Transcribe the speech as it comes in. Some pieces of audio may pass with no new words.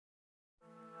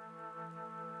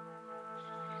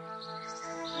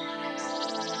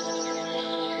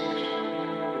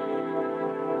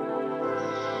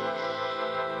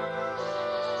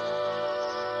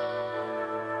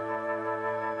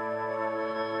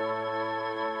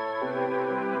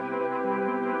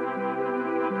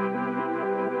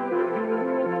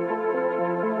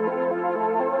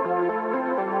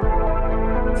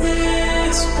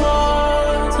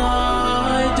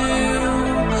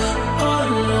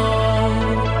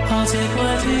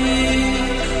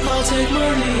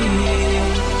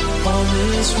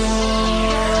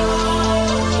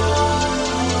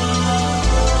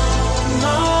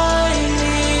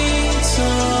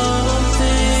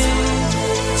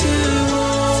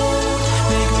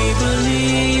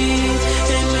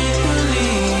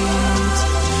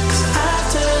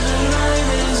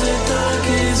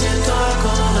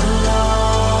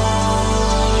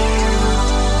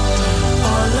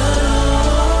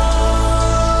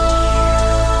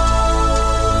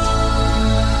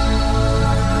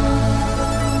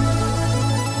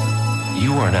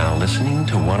Listening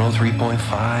to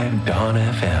 103.5 Dawn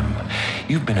FM.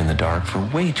 You've been in the dark for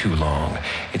way too long.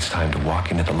 It's time to walk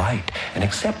into the light and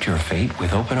accept your fate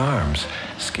with open arms.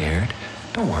 Scared?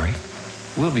 Don't worry.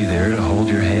 We'll be there to hold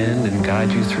your hand and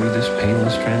guide you through this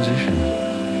painless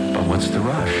transition. But what's the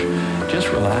rush? Just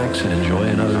relax and enjoy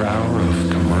another hour of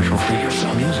commercial-free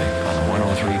music on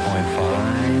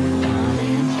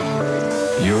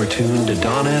 103.5. You're tuned to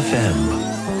Dawn FM.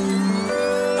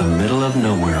 The middle of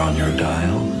nowhere on your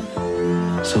dial.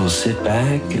 So sit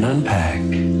back and unpack.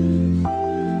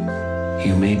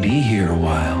 You may be here a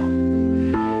while.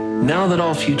 Now that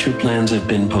all future plans have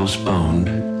been postponed,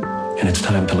 and it's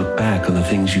time to look back on the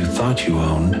things you thought you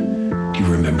owned, do you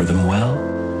remember them well?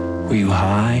 Were you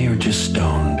high or just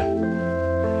stoned?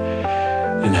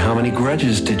 And how many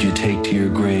grudges did you take to your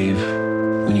grave?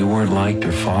 When you weren't liked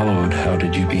or followed, how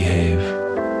did you behave?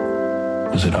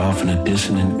 Was it often a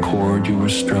dissonant chord you were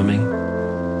strumming?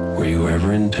 Were you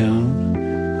ever in tune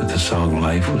with the song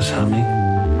life was humming?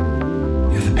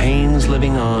 If the pain's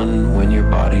living on when your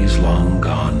body's long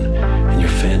gone and your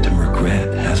phantom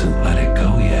regret hasn't let it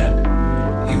go yet,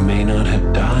 you may not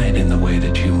have died in the way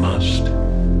that you must.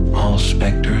 All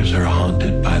specters are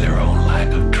haunted by their own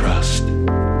lack of trust.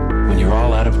 When you're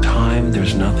all out of time,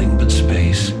 there's nothing but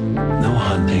space. No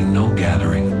hunting, no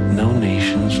gathering, no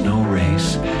nations, no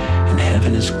race. And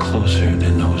heaven is closer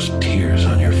than those tears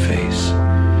on your face.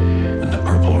 When the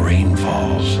purple rain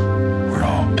falls, we're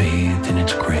all bathed in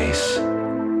its grace.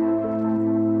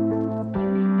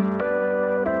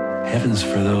 Heaven's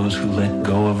for those who let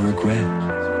go of regret.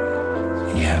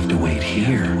 And you have to wait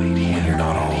here when you're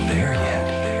not all there yet.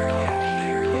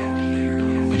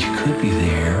 But you could be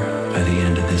there by the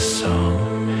end of this song,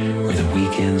 where the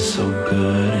weekend's so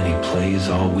good and he plays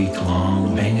all week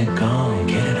long. Bang a gong,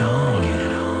 get it on, get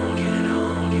it on, get it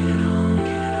on, get it on,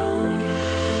 get it on.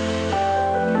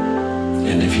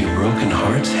 And if your broken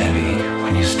heart's heavy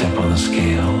when you step on the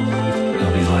scale,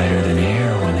 you'll be lighter than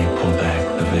air when they pull back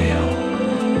the veil.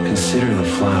 Consider the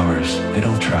flowers, they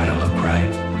don't try to look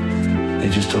right. They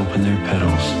just open their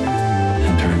petals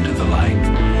and turn to the light.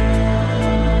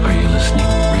 Are you listening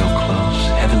real close?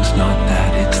 Heaven's not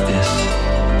that, it's this.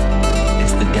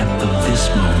 It's the depth of this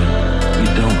moment. You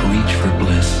don't reach for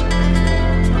bliss.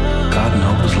 God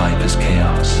knows life is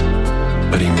chaos,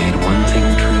 but he made one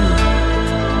thing true.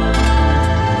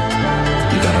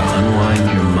 You gotta unwind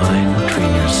your mind,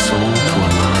 train your soul to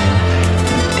align,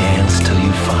 and dance till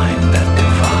you find that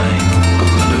divine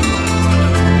boogaloo.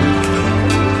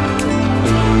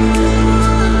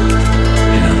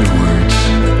 In other words,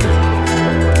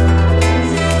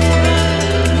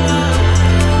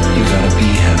 you gotta be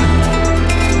heaven.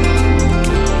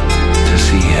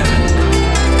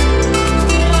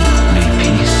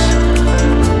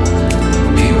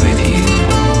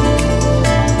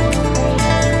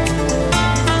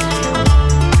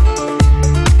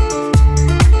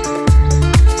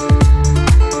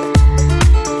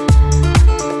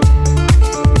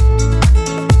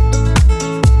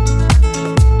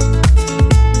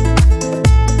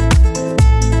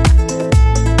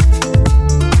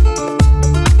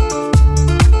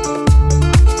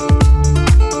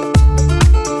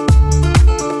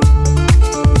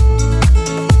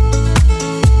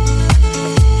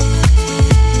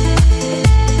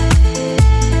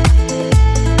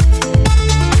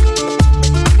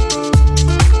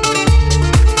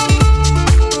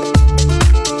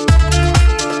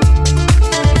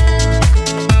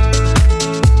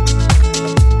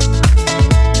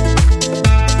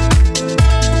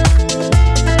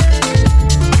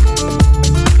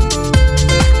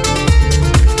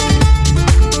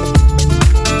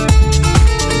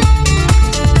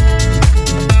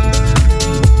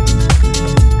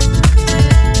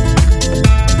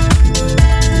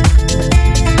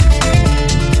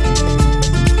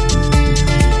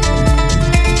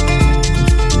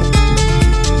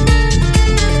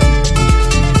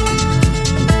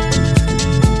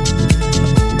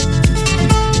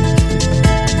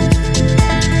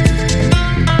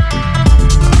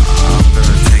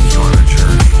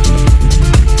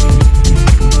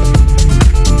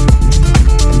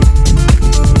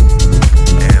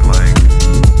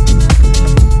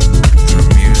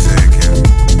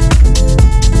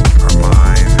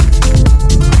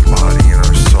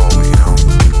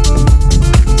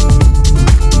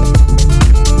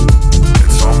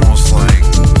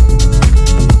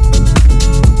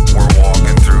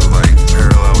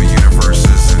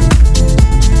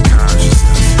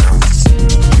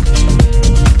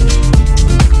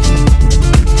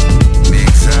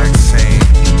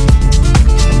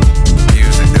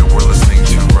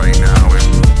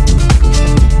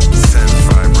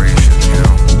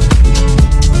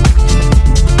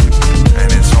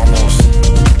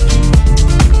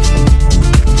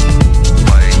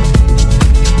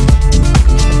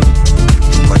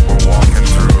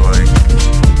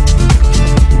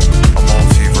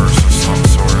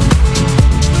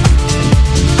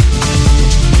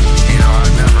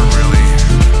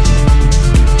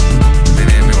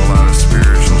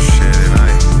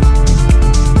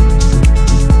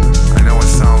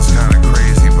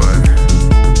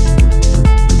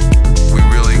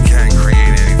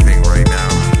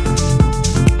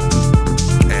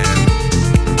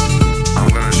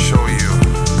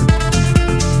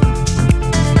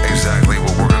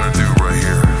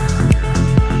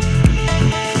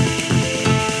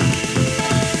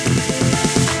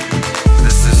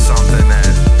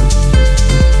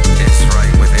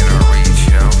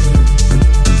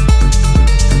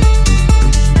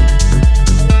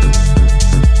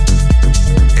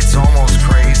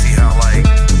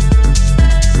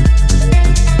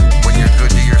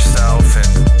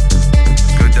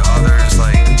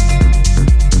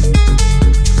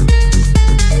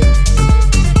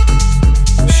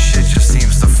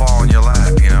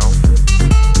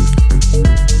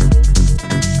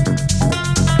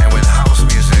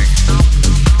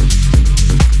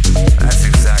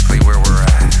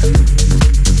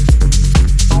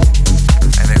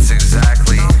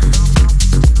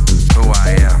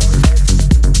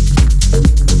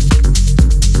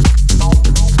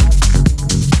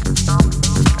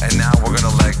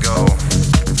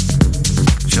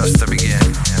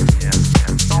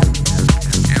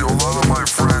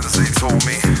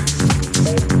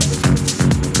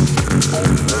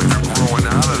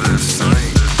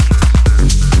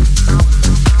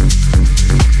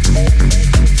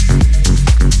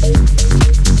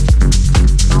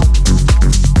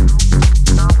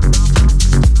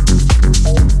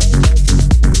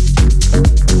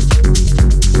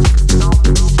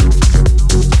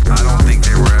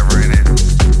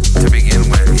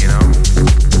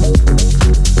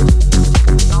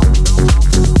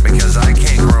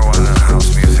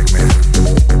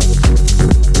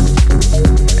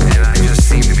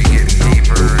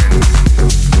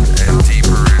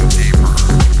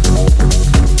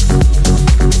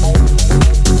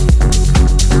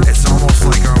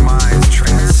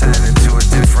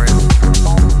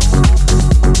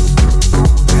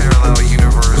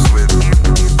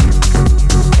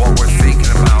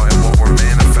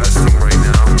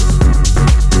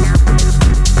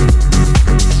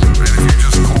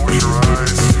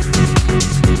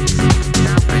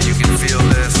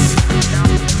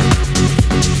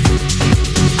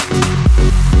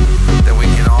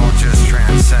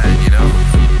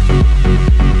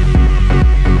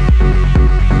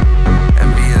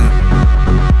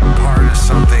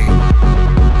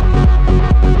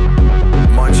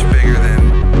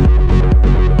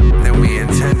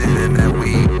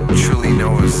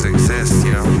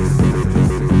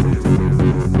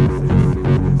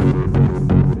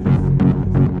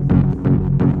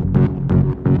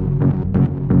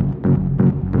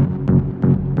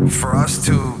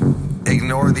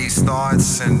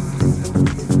 And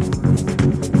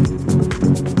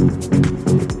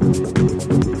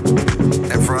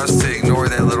for us to ignore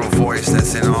that little voice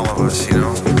that's in all of us, you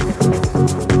know?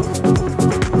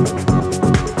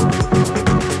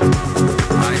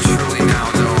 I truly now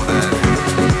know that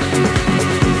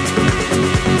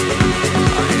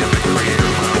I am the creator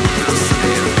of my own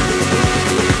destiny.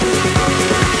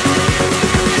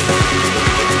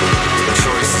 The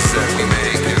choices that we make.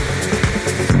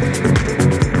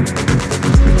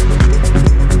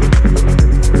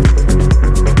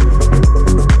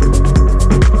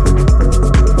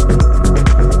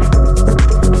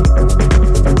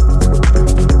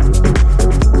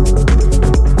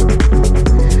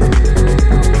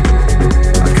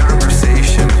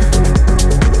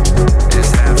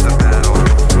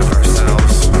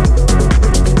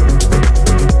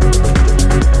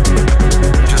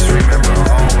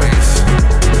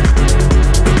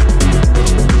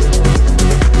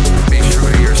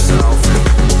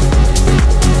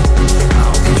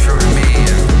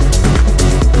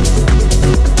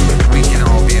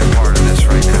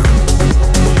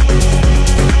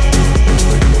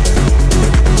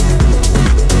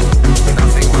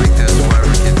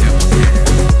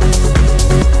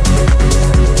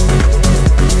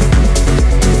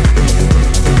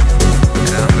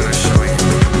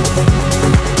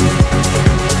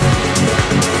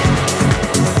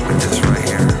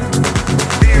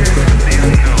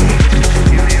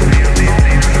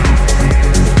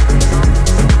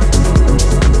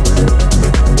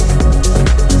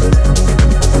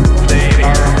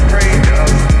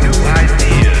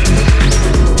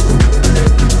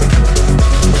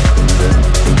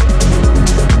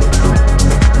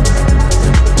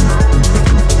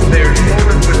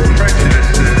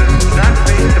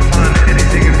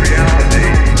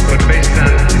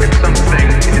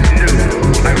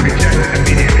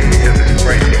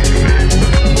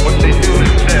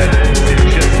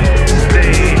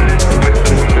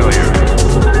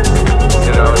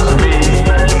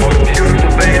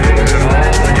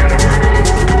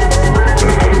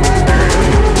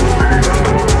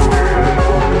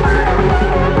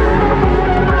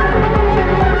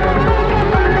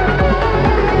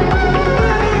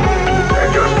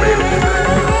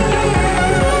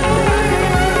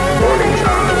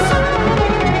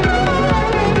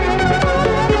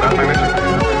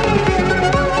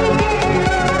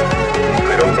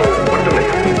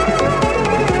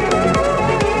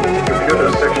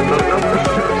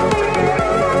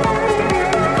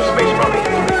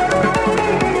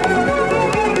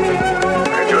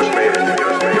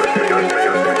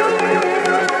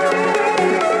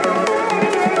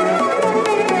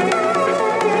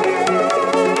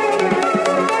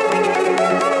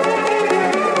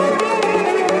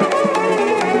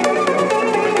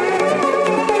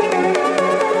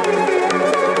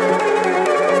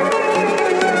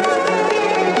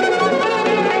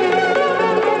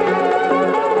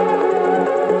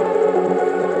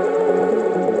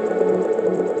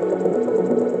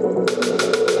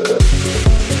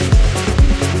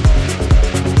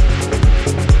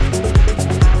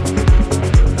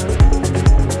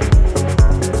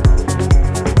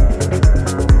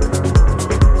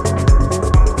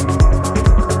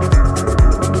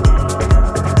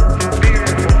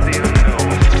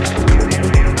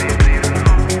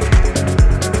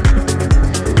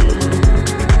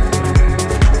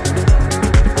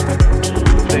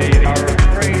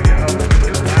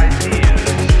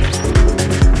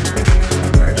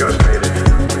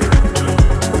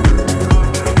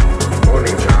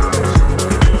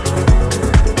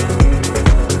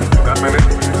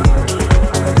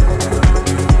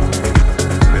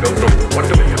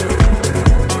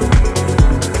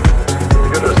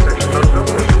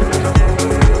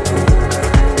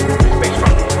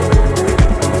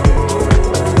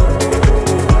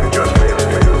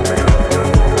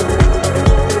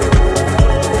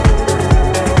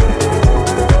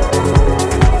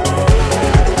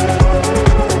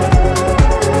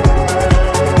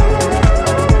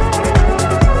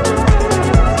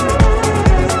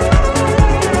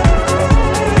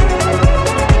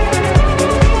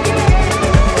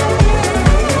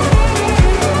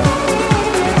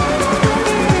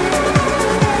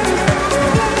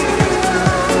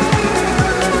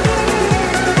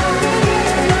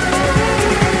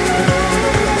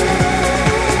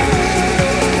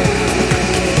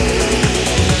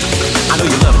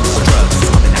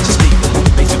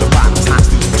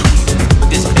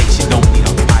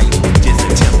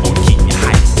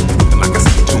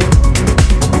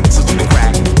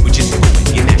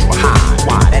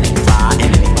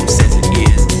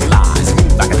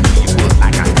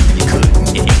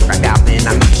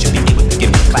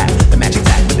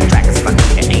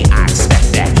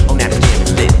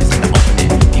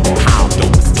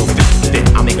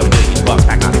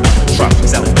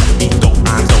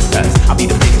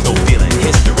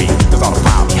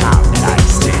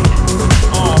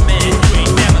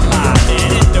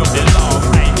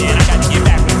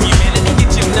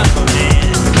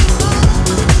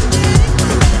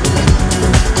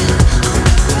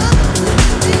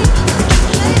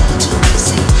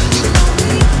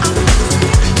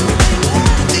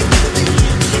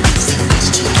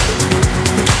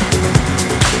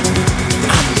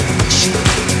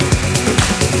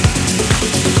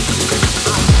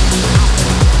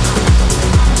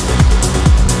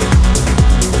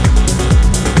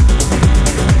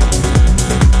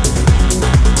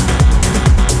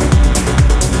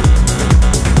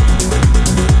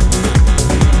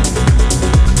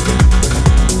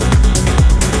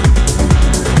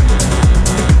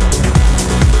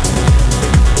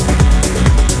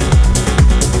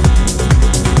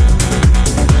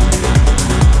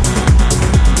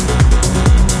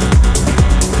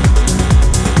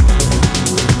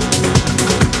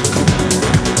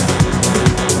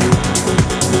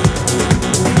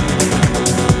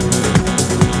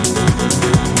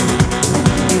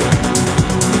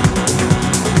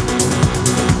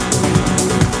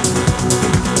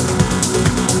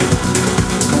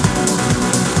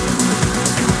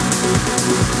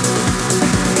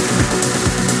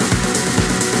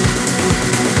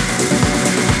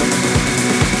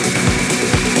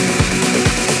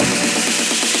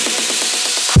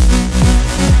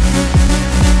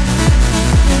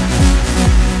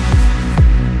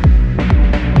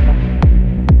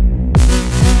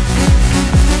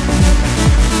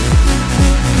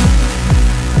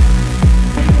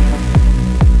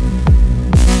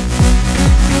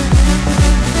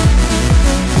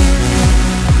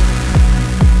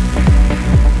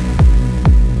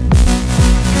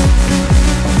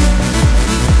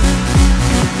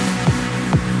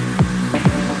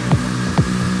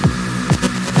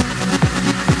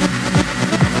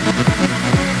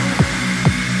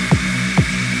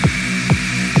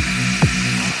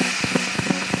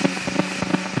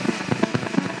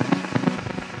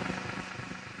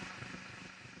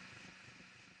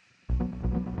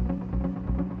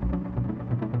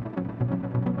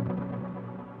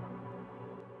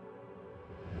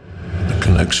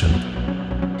 perfection.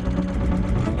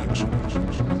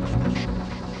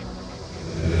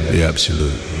 The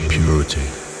absolute purity.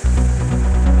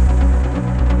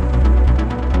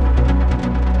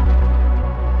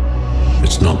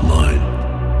 It's not mine.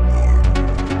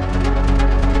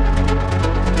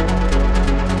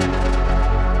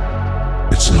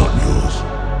 It's not yours.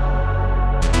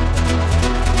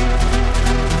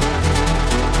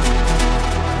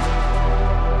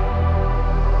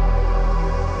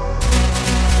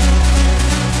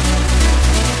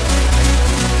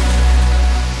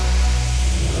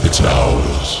 It's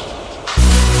ours.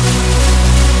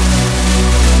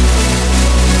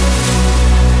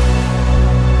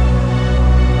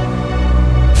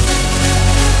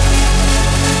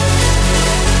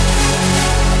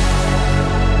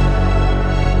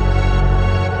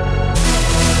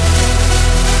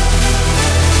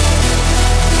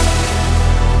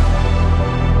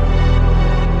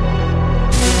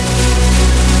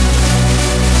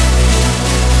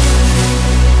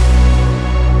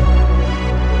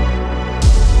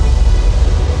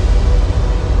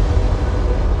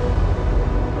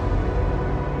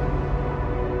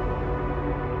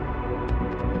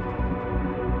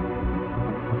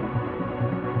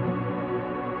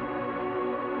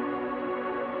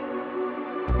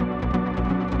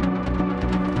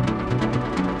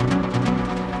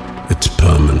 It's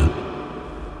permanent.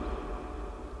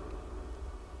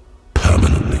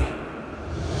 Permanently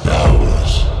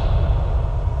ours.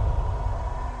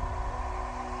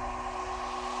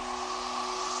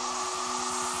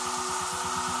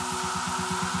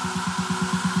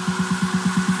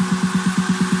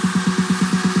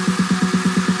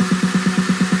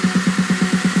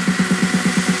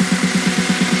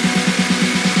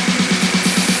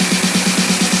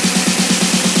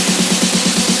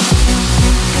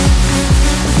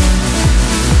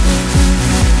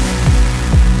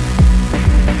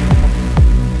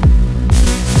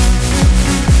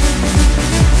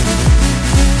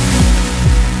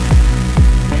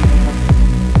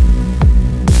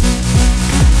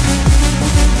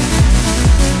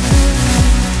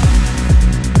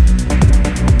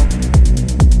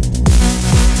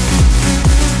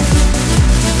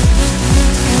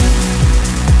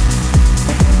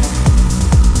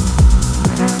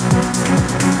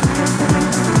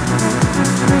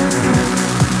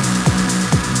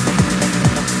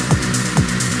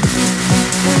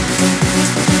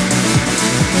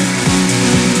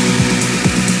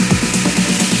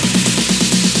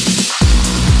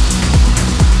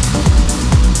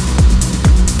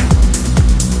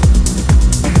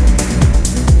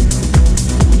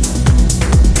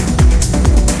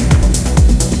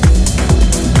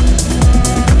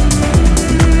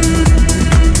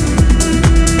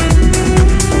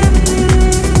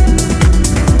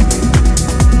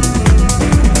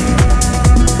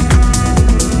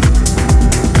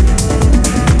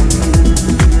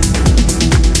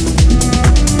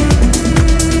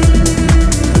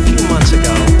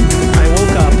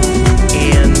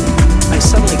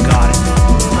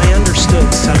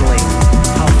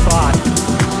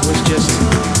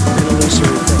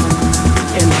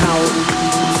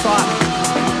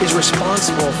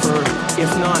 Responsible for,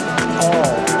 if not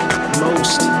all,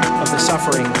 most of the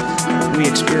suffering we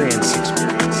experience.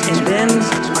 And then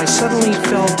I suddenly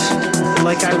felt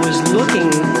like I was looking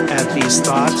at these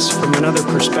thoughts from another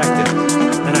perspective.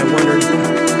 And I wondered,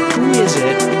 who is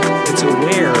it that's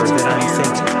aware that I'm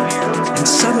thinking? And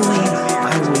suddenly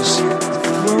I was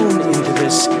thrown into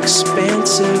this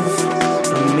expansive,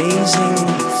 amazing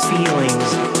feeling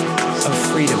of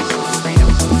freedom.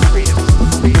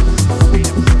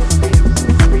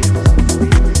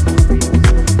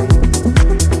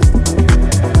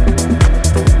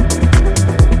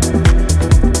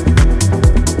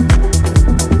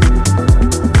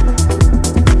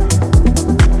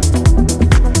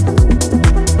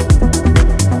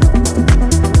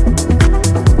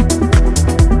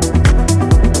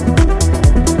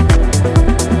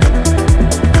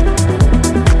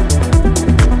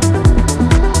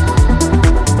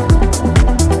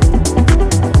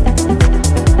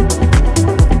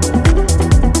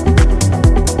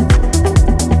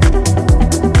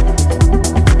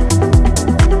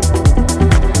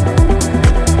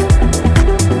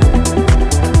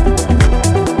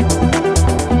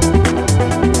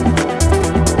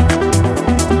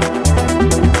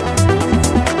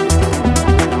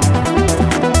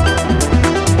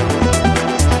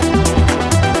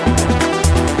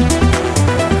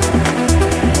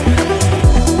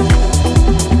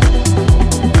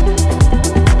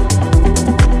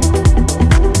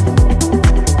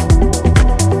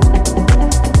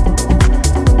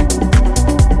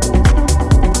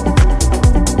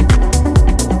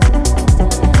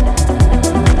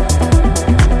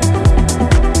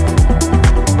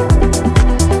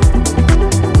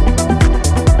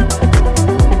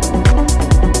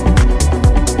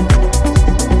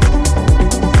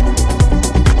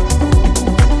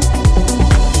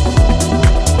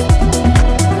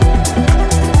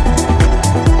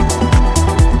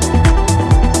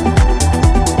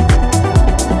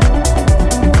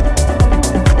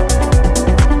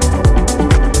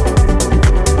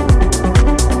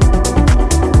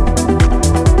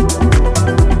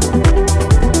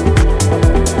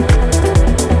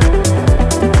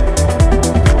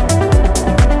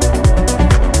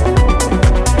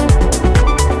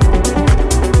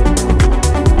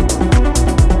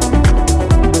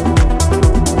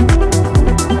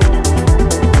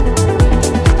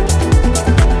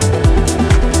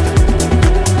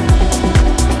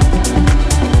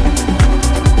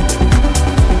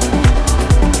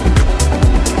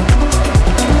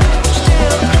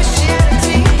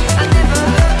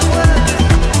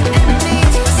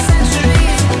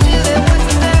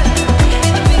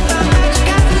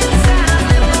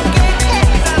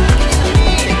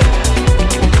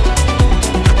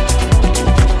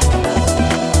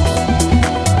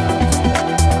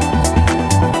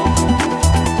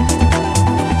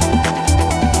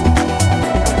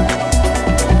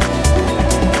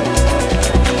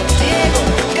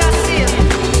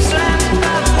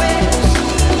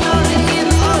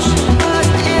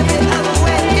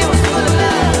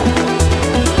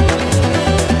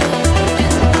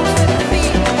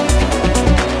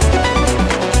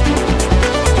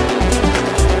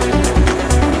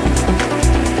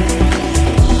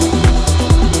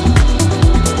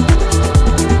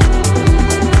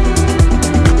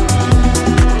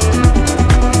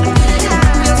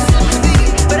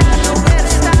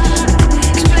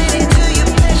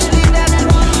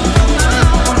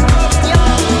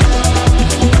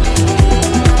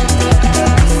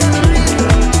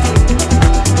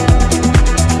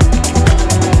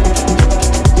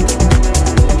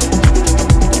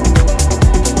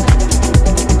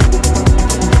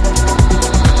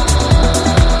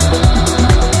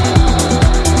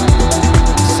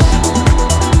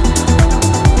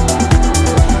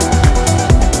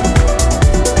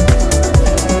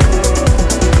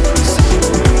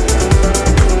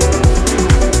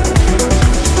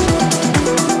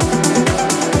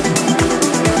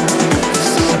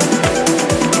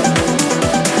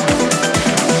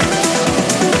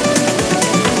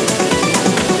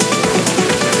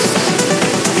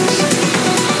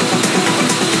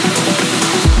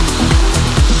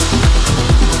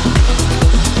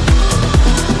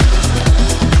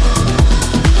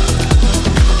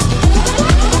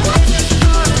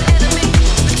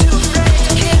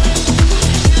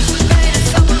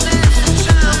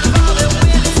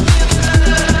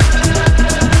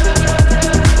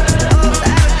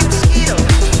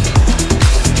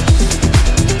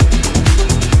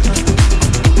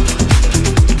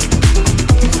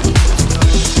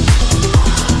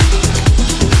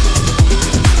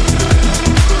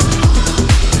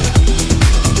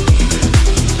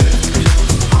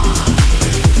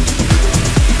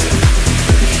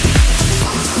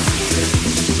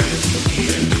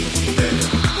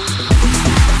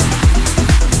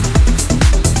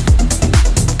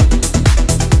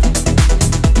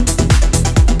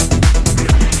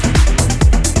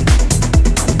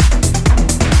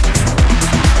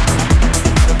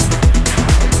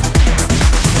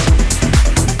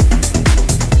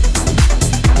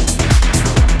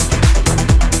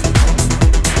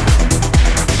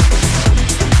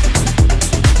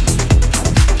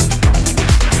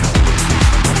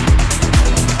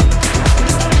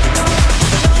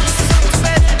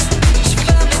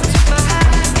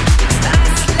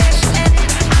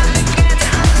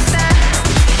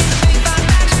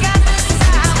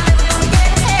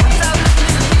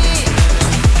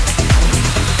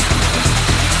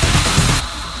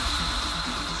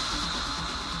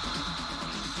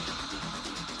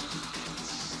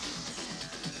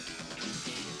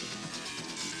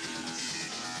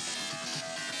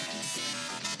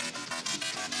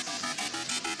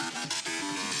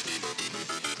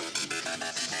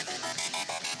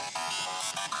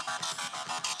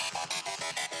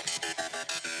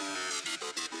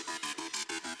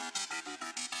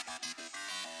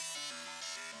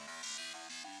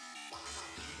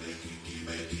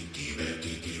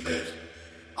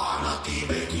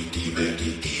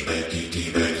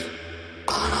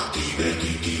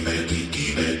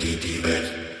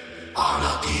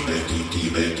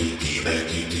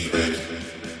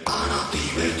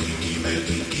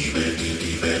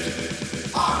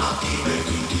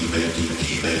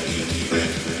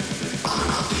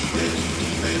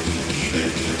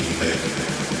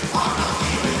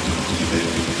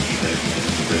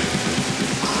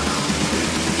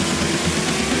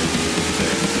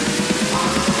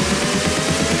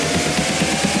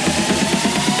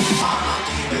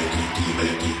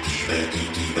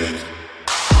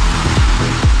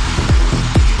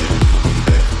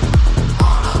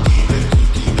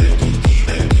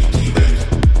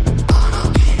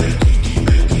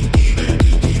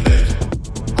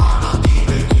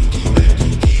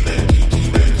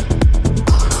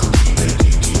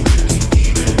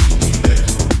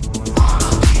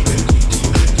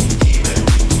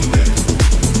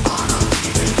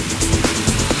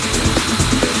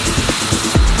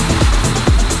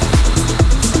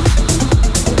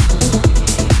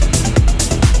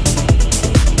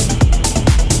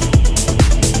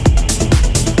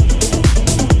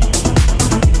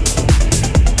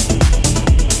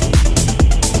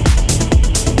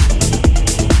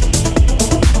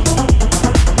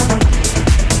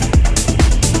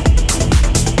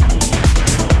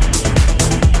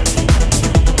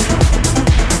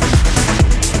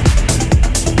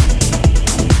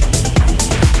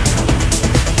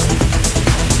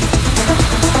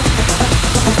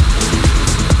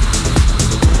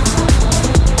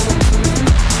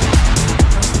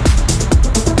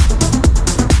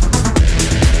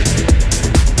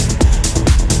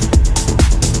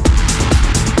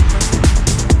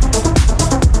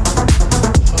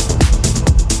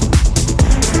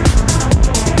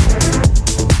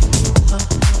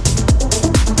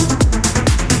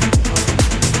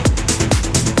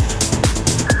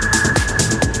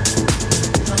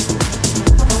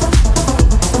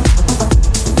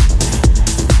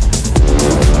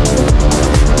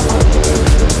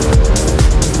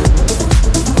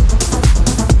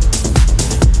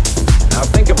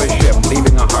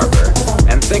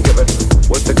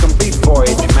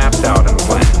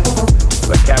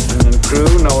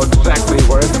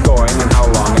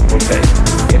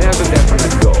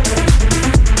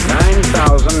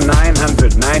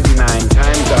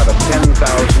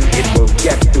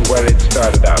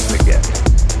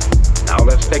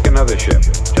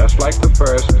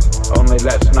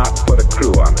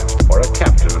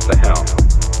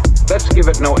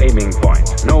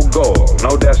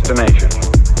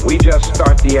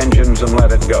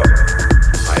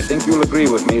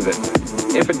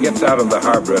 Out of the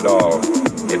harbor at all,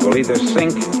 it will either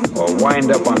sink or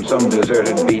wind up on some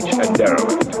deserted beach a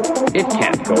derelict. It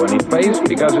can't go any place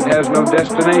because it has no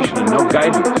destination and no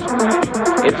guidance.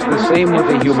 It's the same with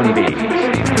a human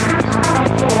being.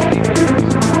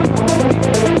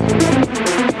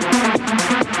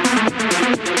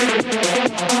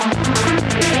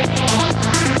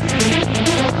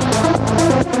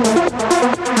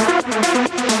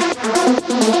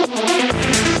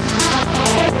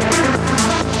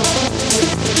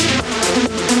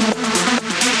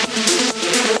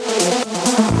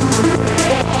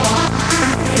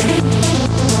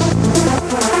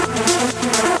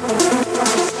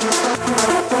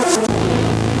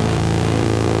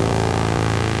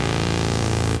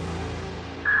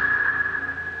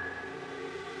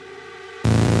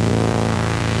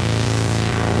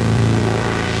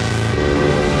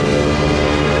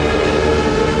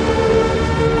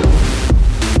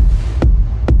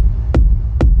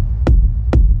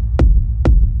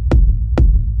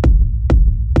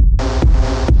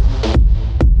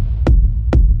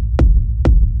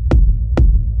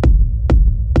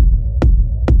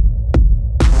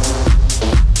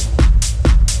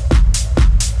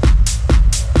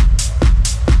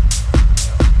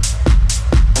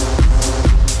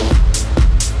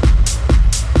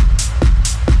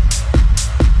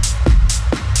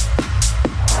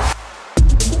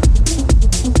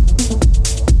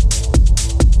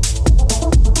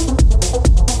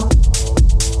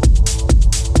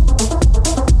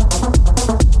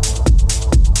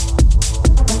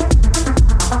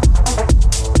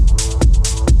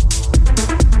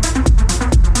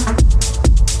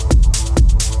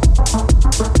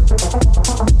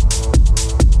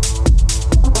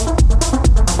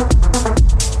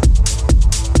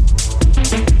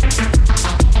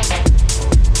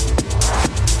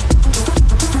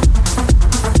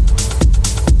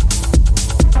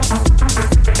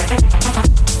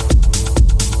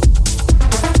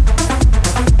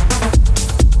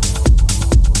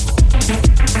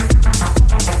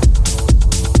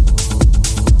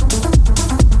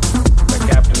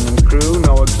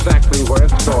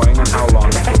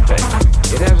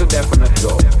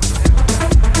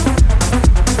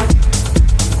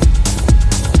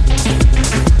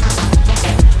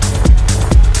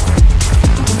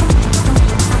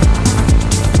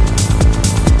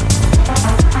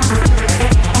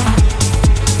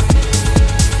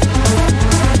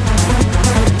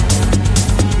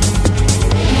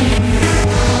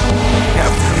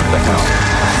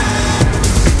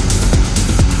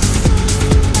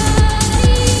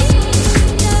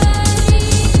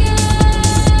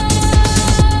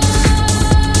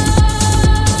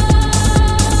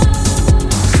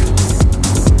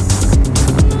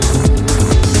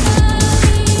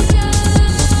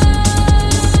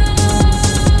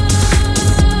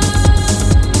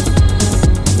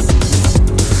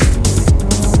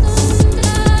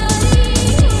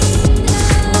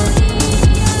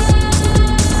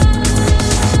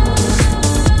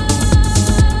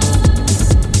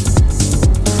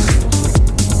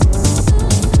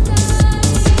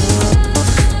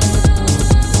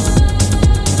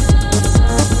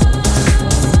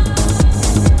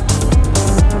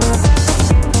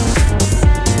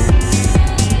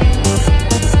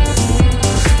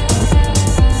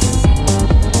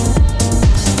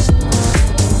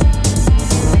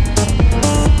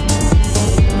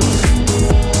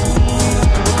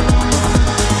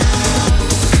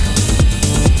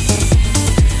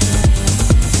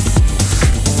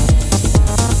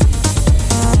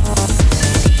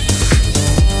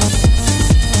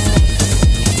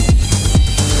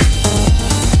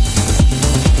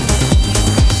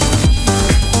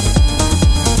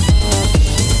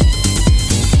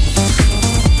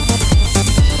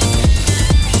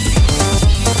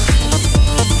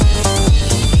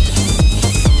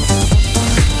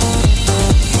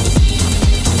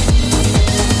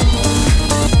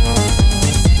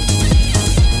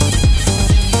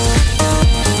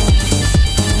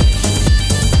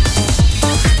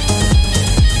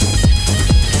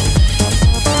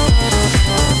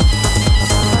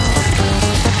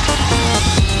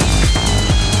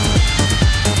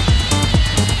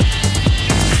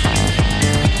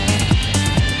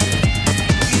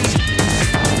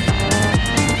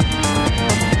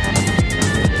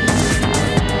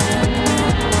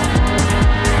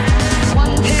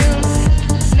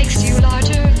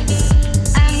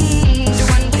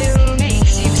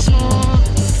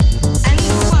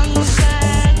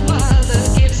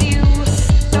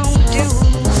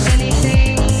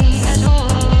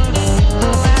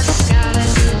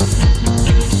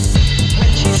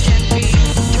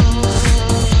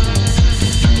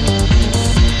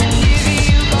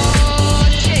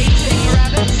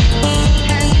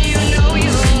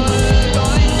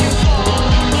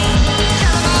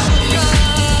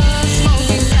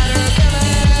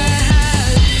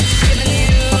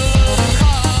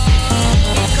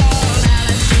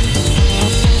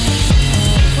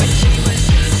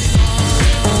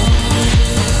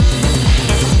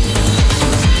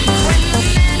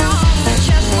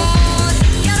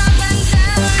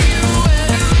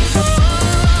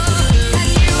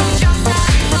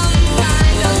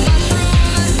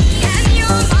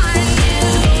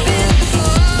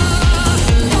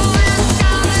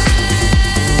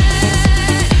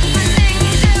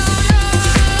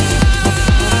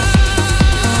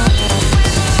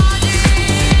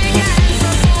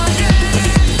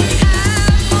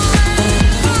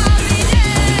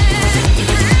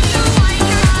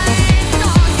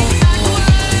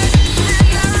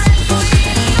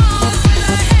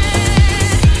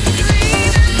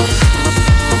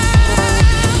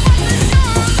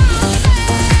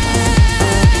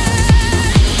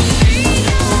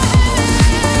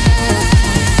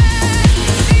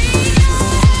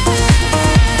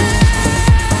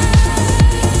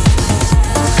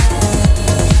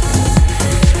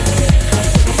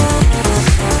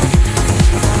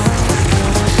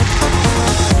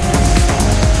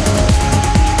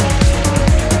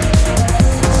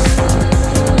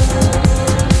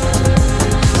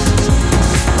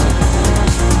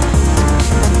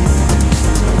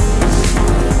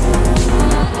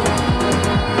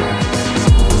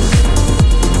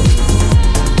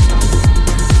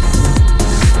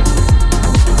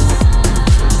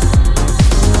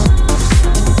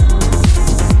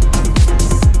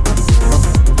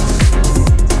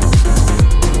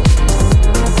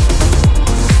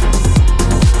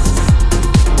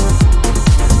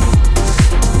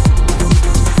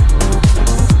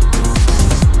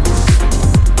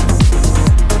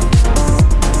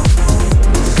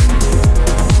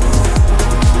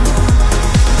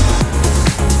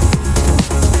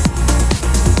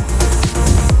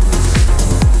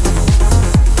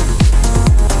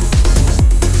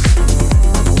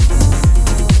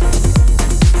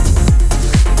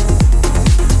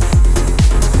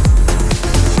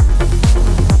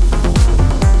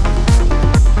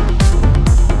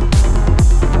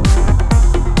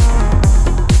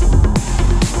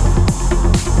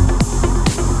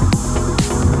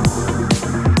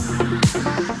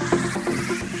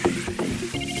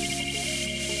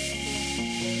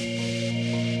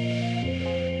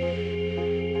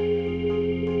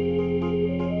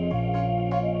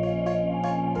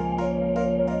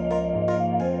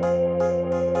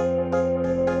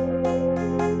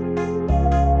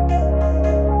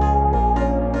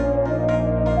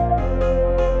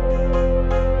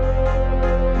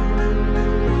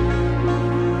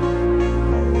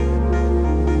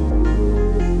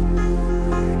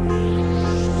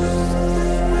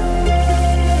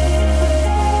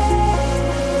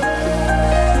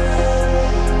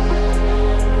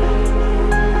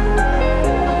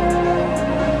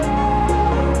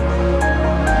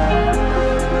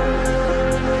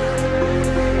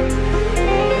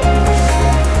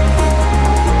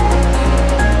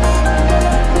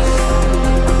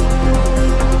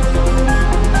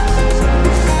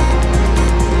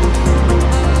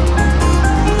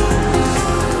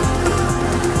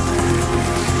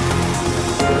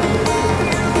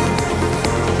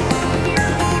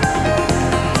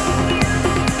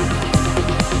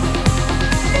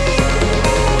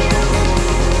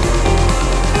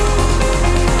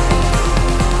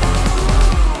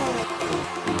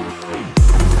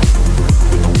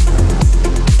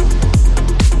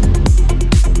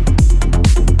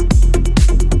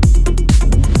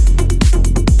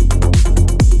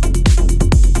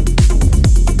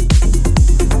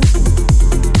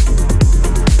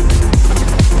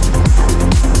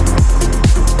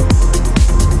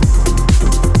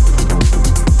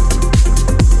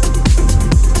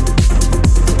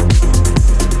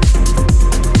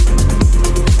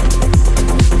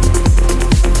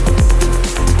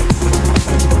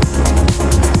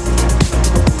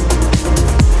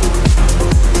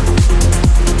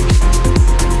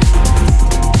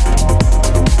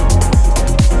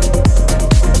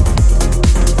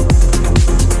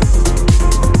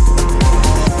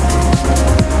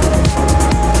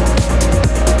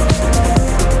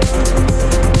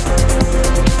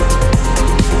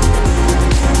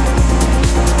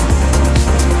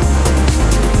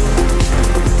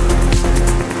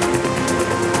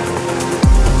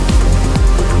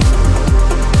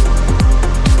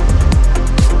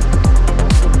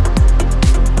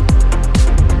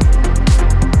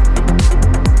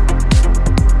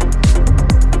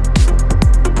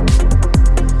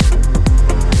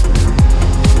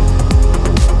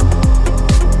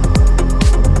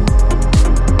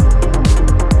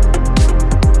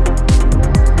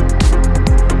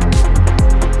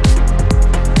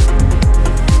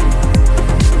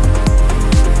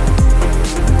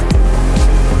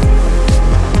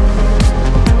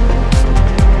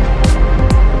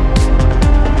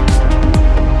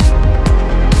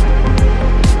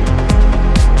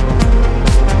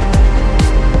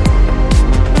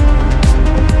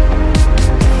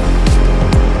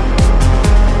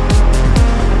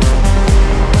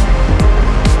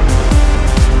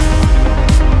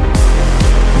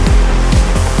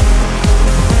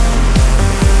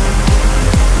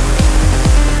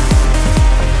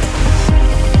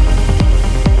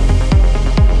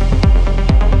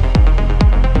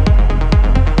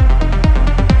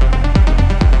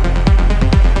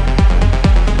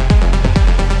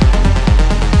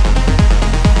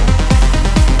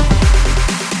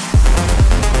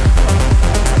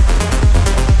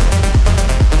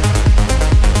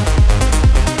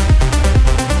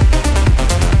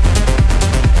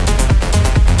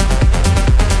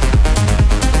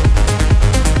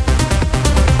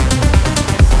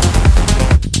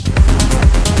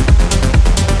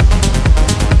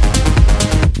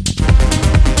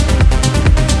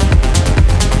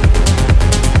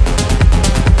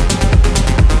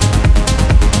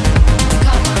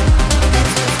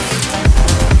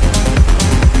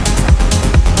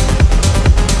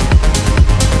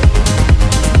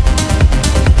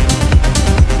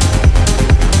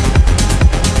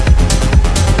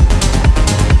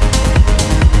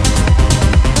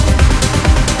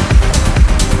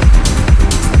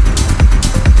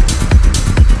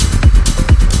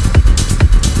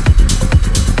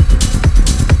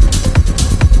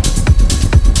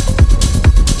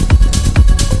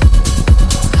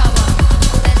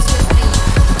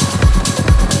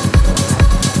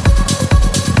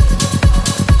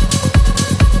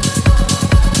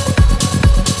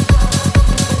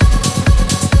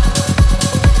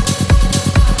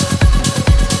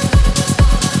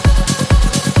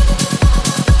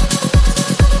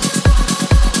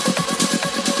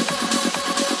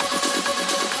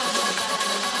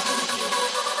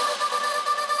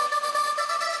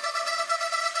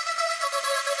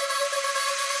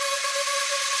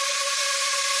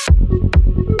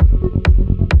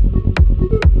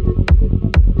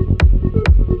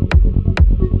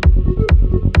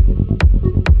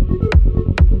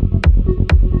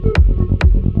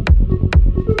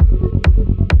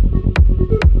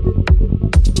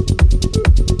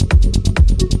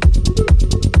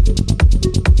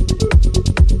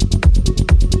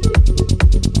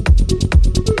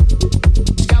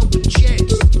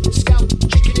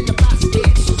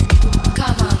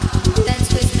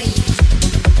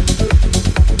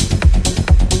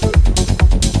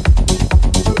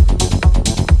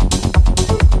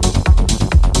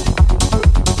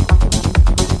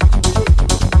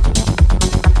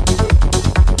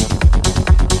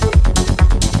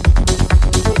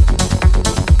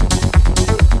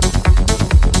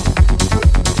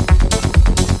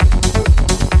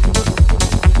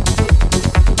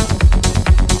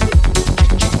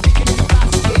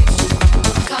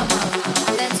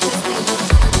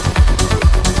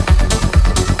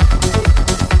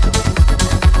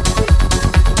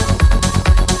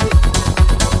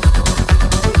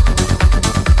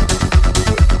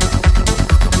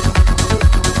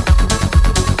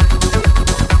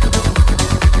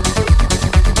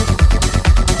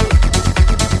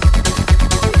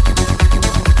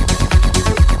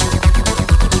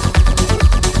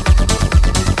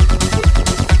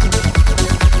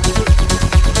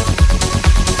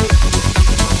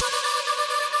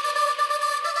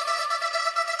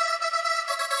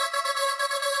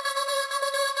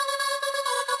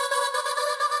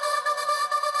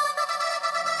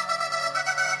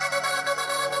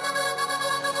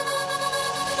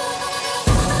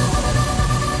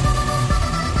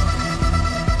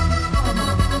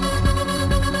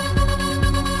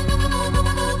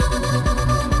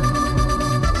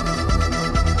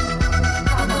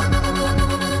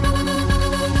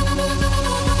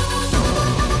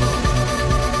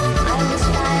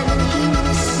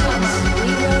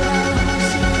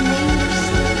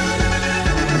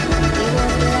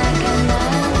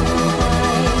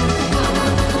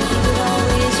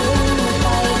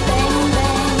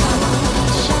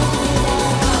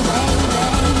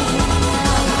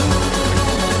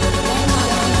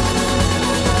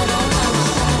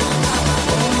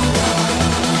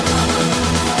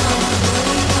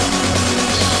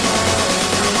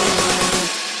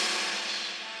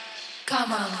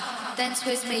 dance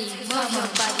with me, move your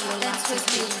body, dance with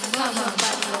me, move your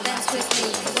body, dance with me,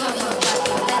 move your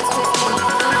body, dance with me, move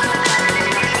your body.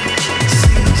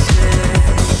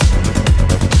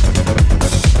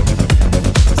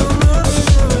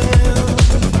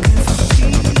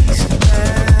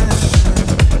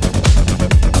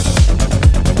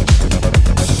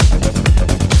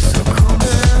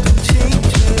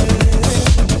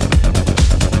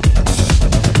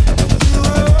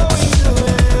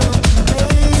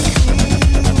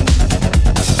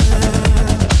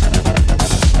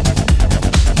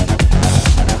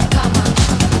 Come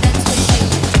on, dance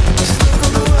with me.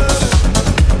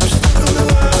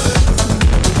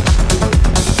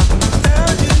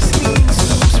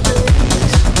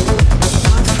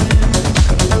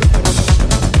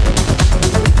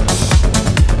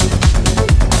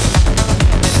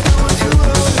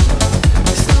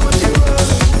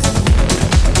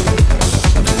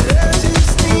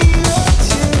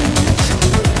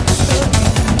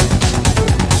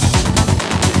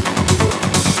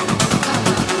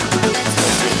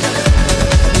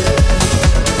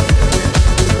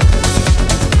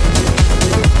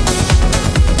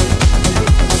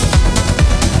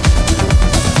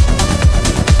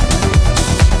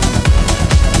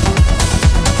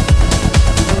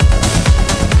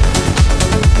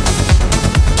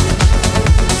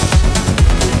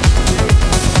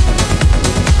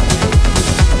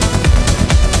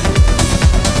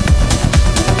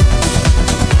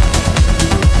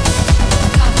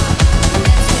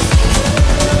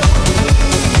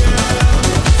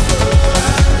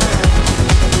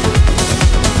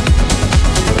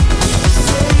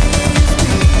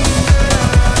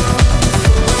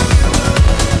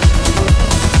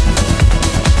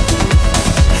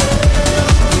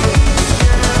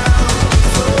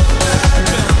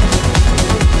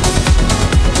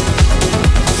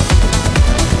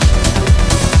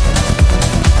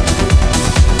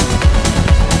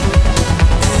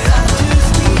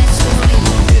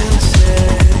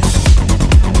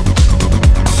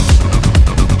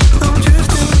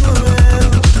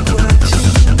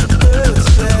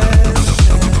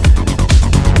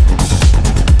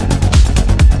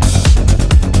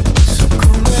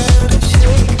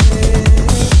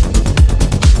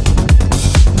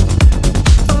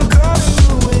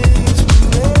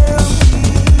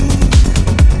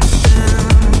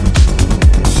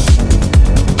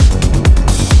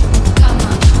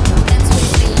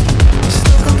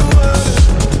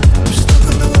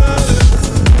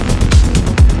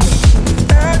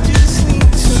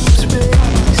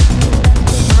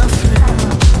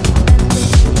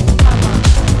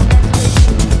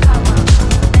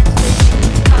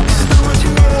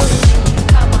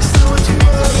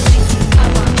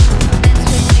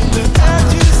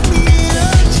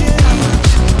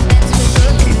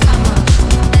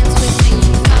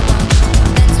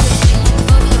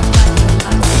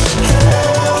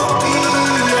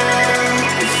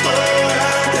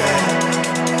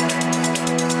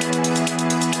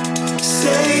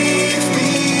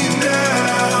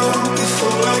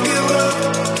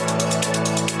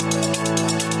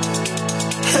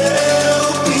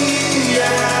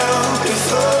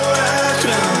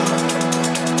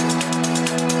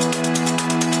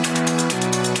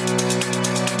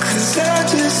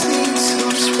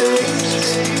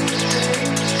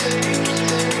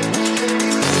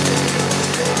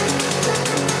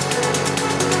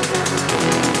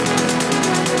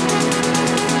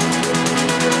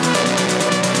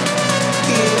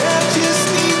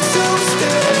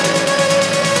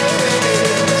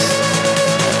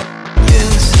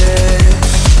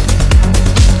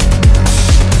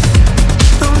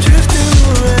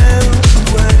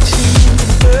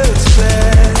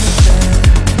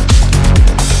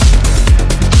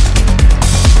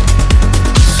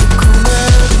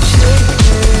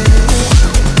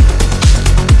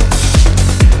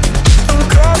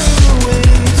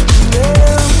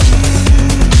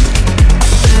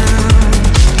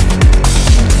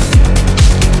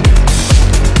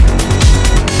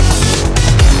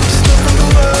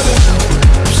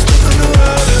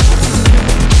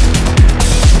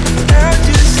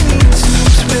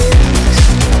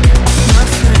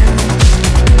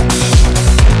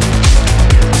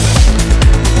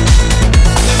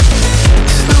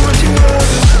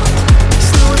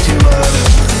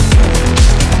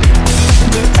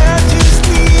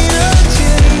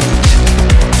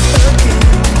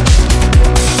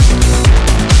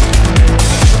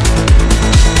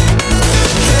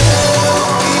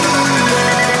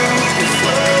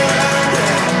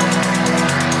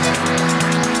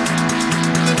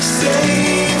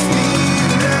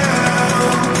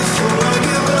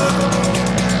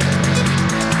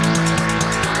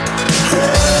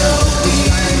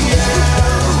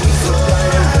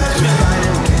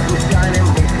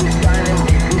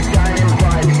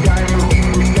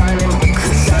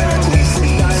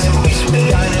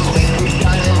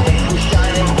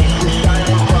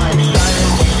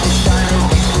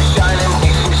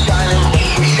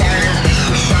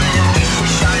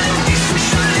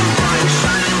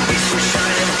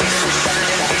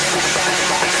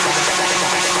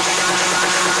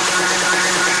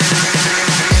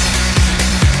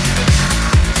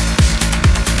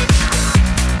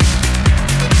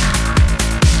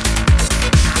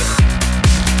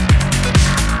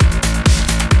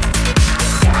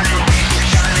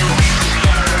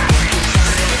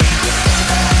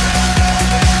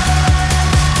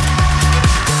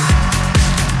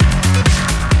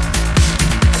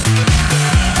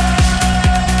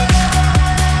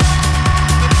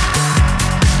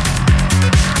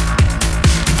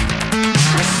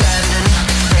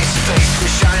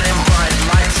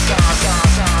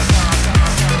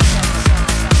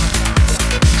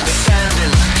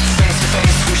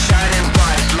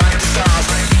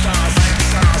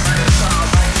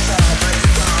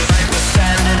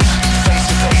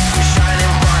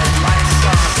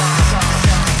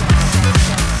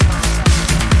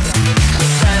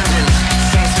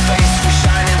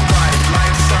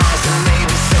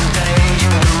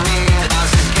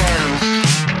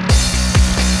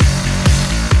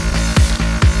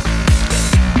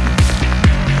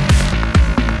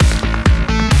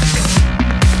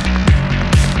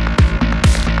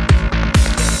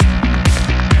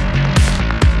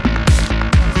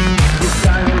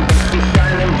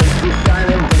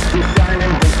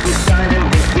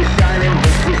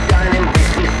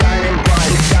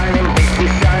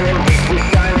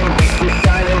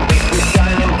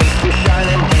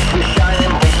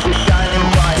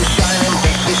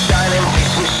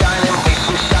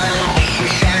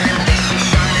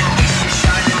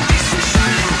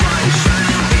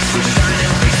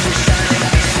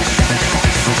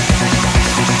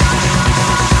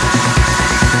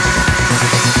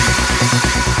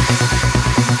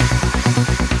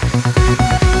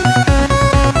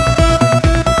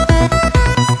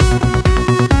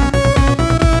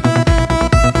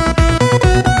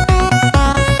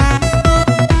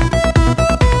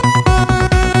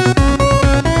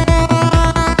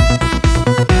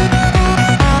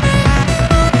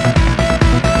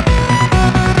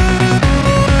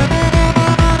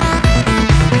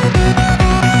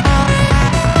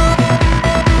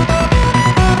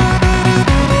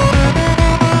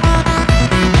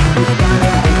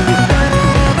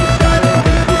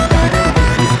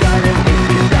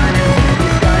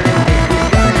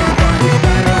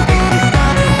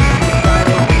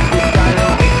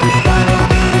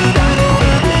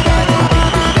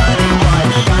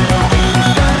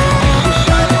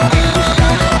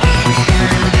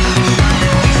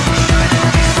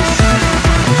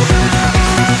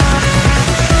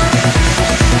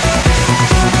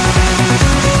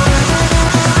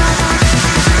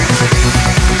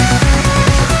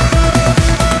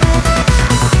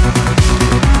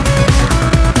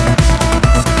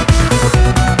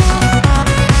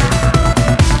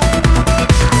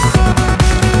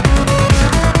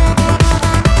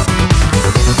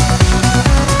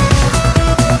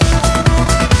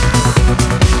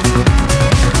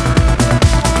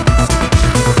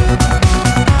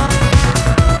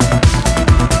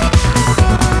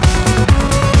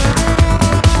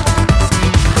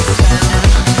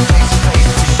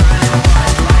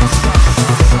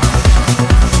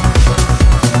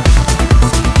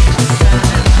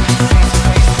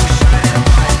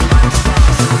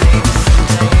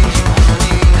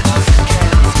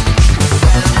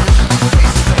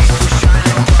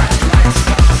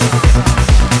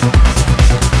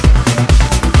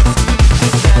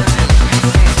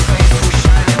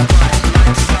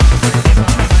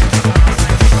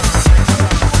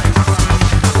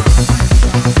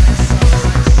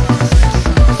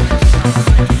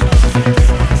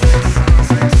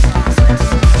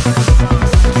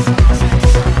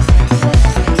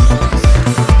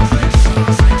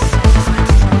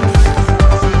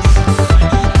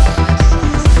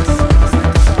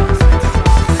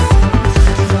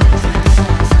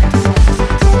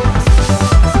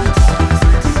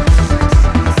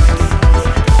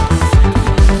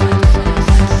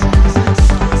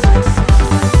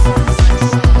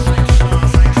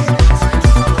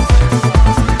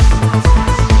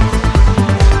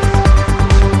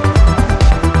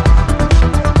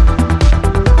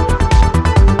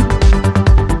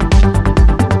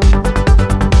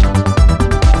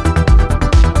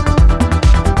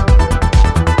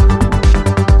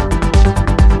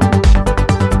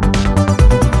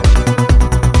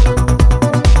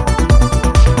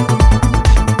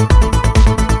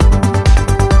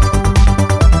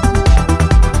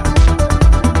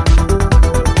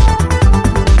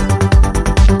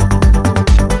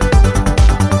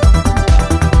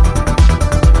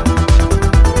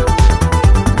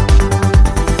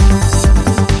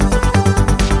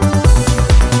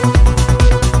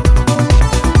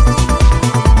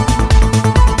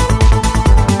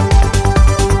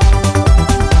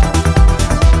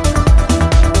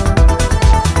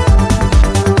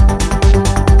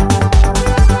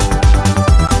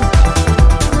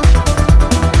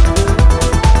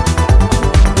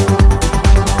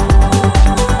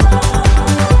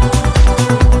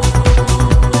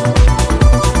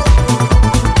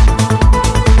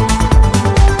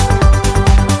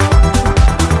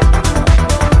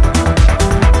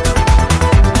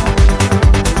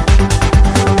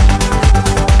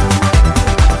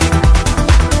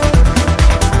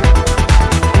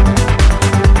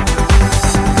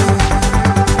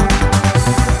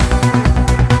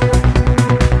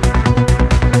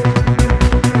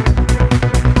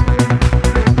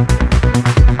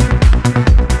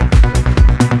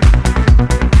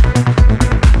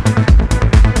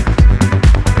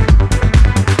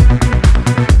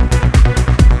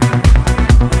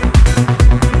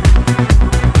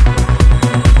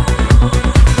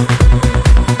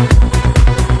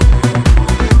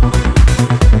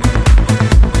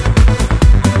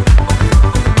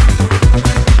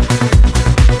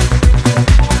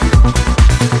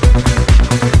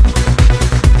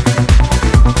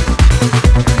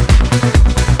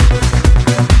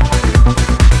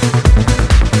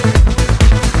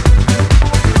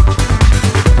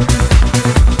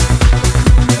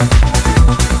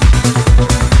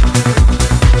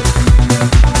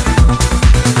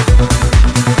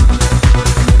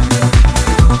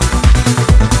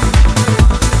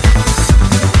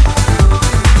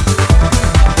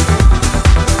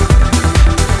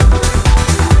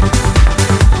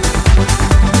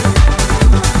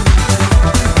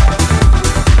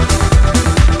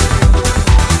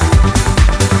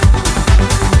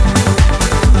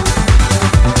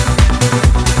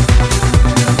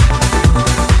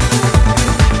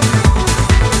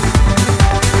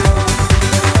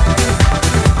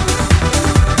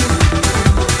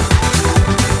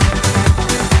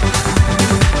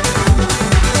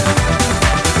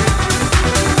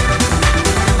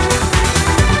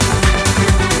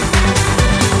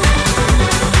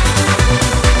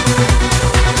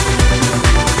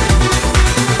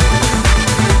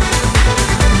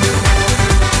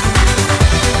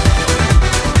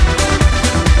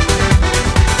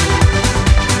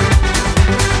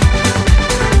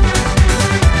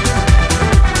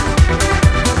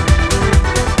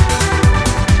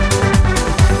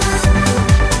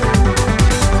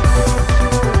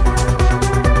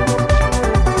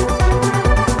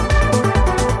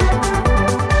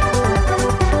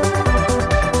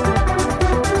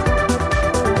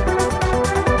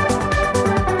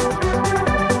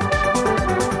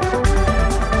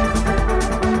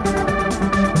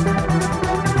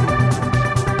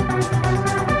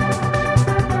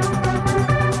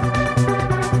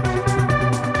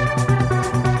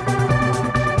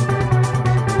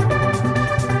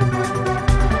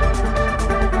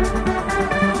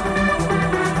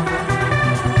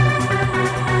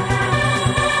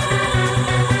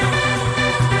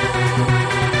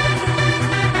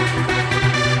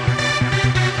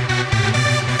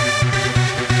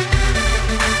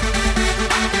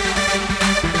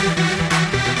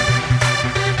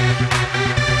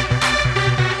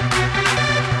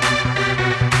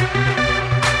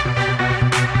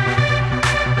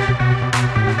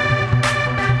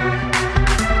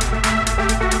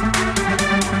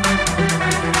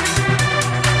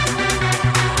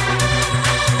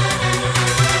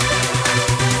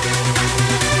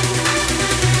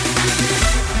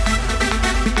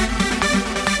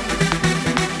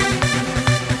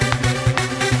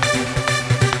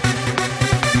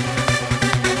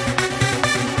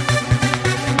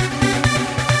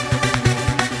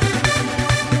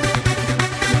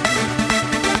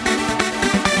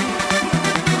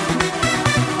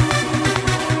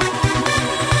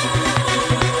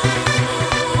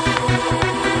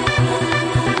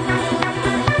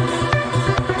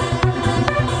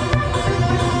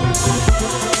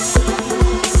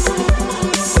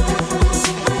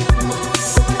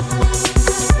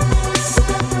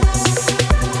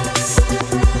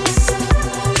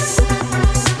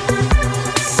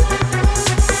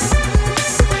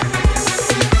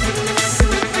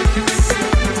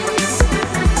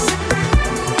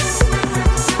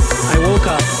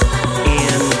 woke up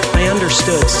and I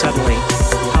understood suddenly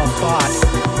how thought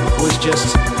was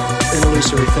just an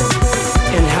illusory thing,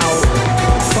 and how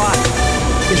thought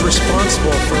is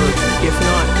responsible for, if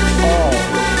not all,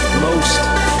 most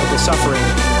of the suffering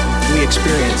we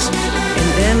experience. And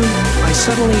then I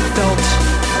suddenly felt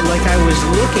like I was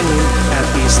looking at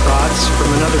these thoughts from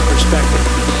another perspective,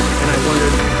 and I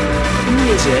wondered, who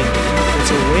is it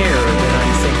that's aware that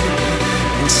I'm thinking?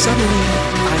 And suddenly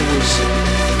I was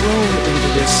thrown into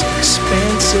this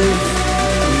expansive,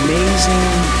 amazing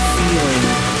feeling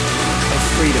of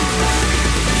freedom.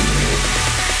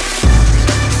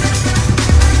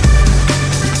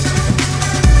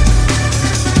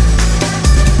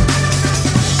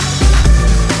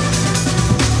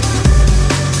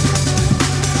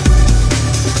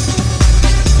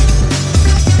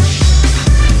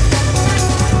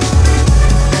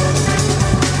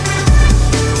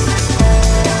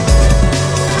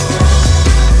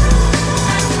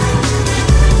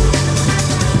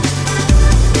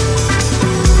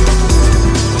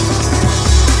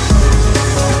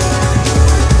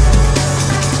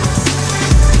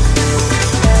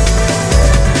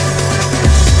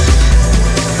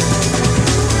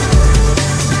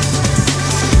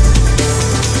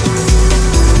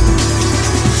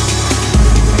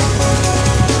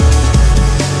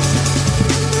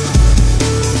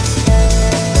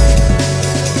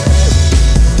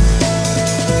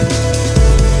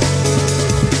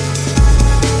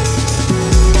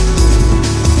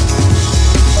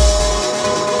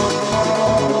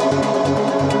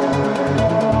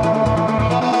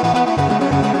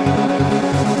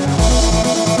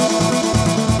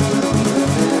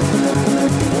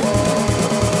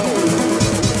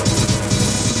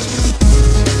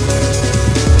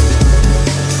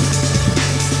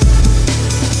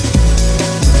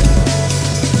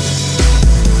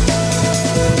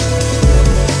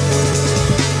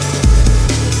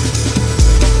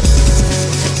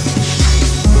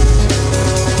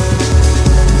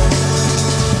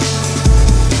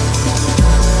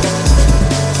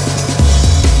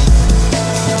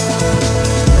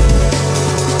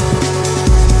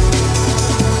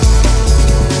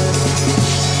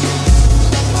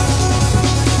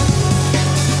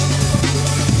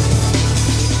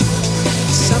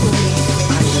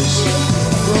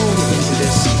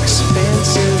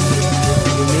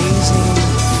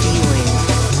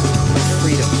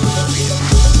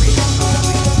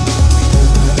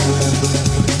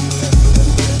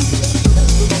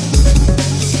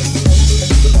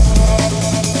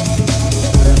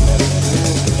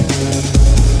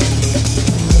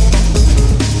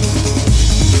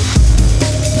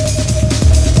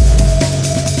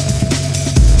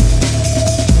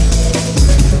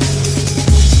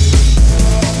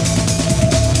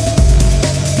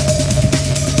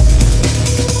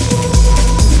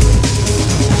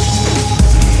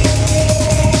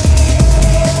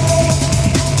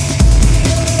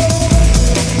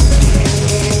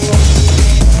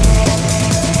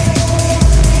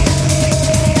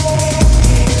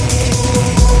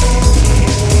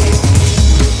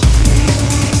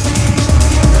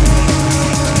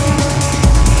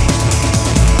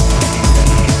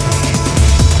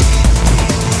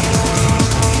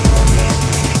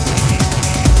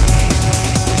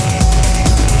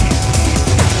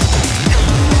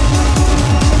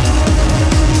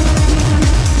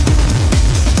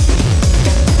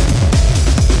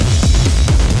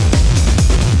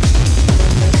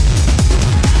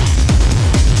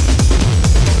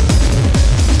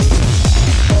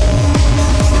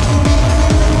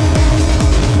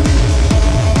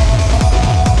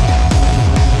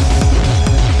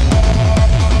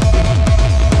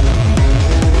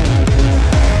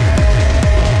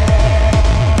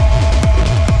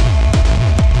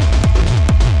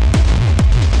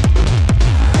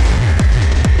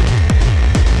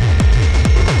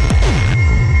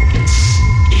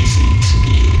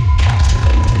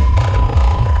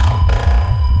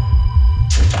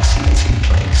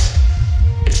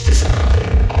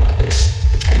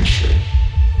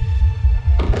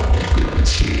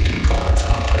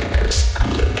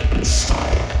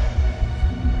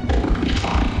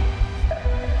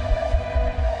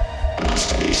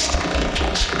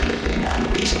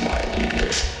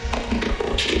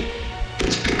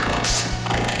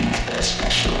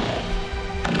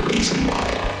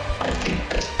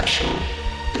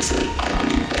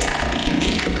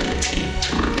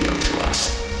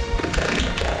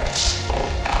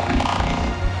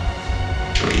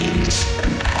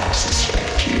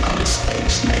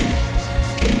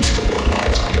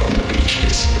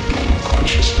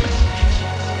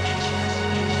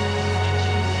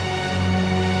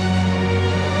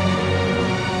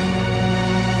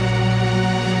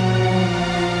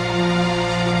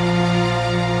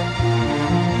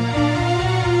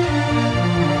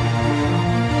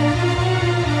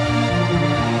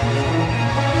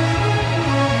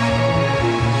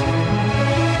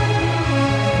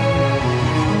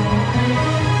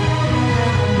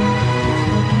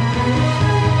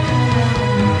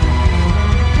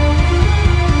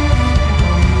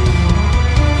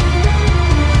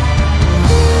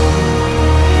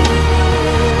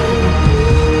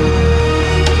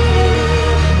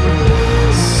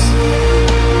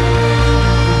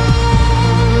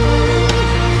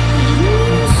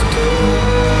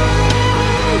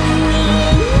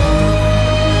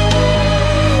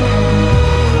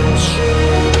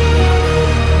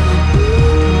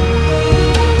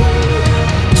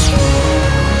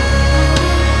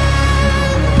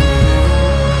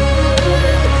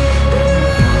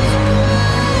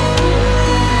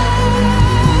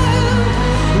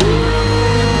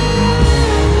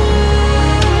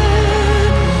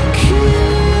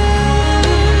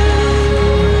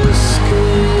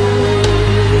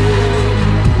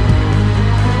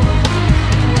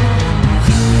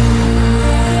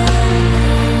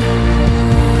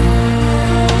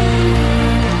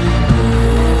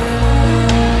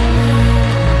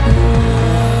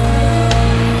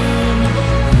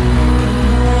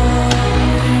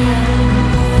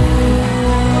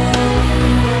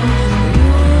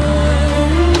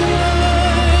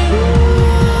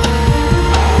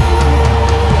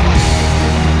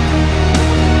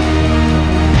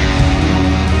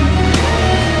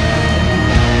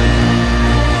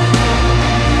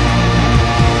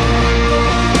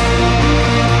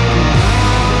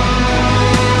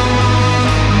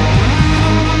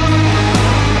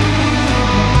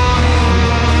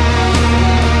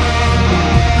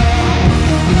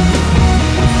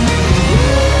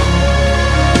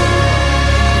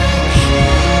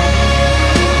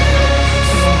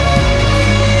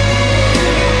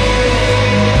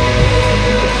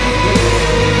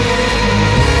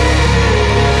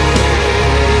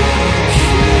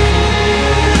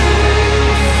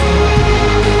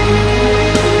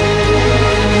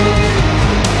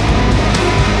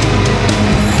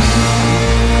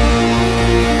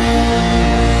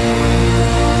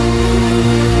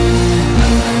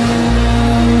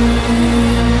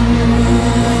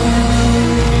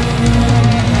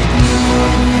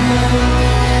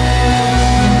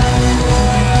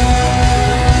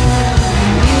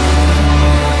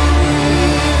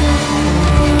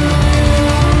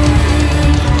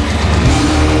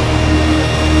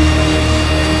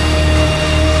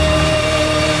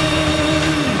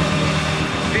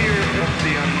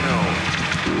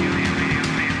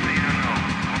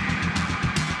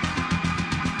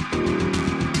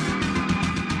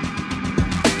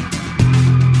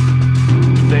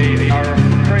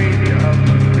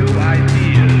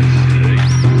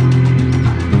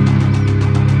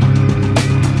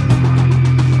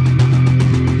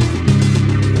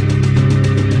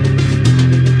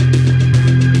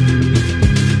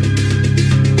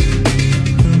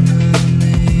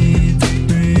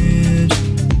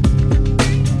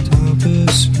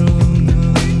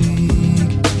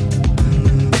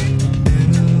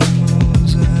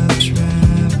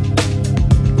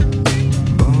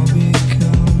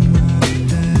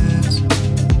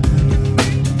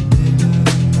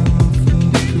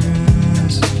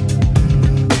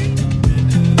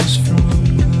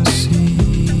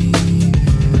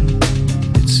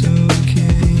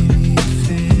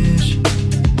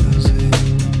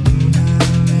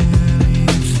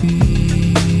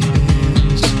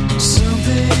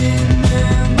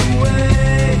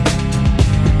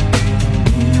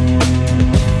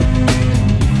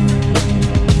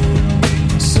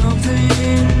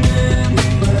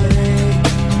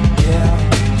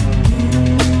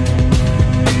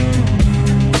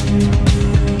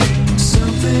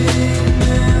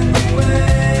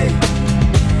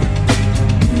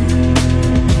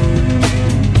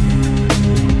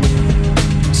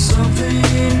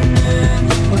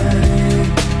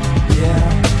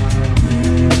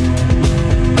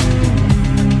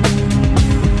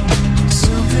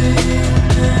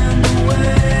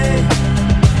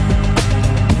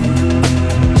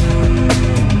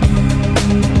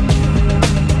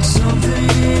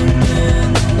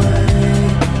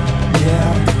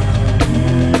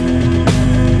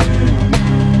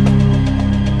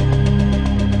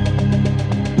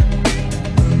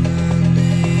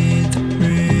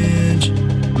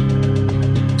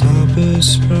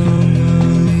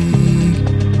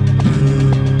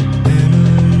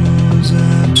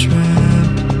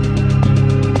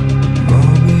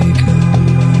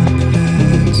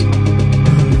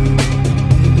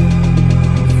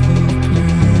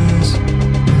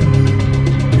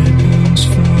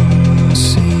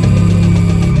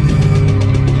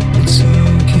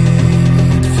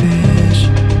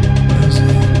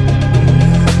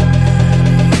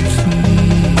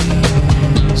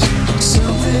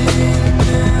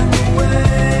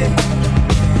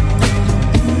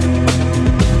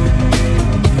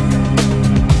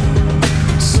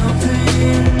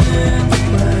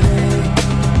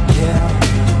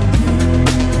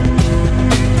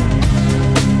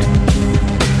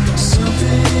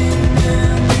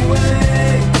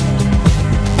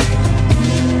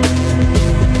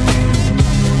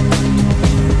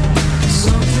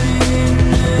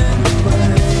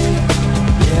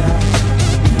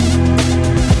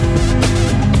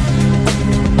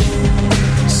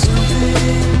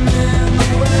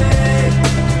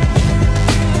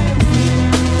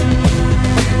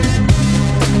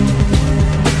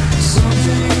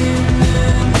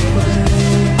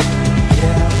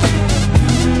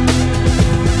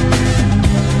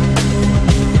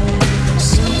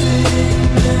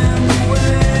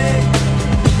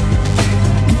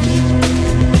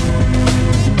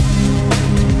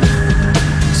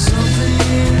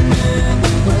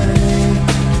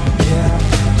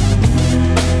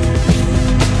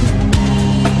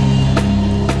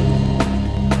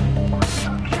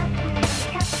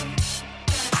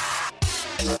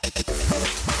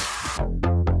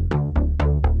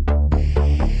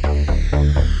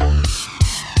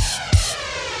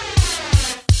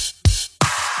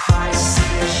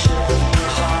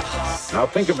 Now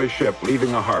think of a ship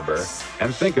leaving a harbor,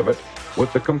 and think of it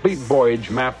with the complete voyage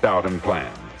mapped out and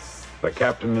planned. The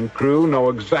captain and crew know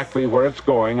exactly where it's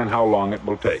going and how long it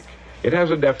will take. It has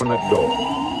a definite goal.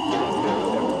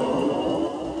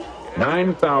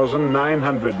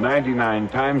 9,999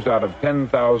 times out of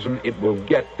 10,000, it will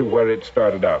get to where it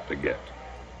started out to get.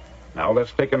 Now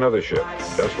let's take another ship,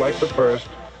 just like the first,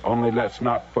 only let's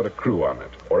not put a crew on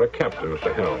it, or a captain at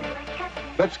the helm.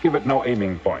 Let's give it no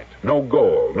aiming point, no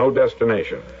goal, no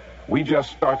destination. We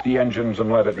just start the engines and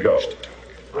let it go.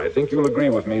 I think you'll agree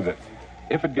with me that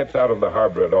if it gets out of the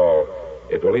harbor at all,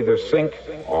 it will either sink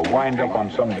or wind up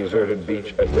on some deserted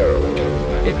beach a derelict.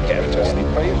 It can't go any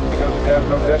place because it has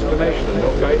no destination and no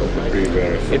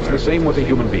guidance. It's the same with a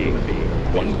human being.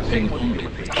 One thing only.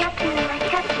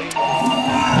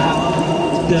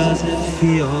 How does it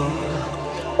feel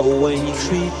when you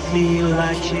treat me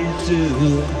like you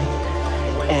do?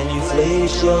 And you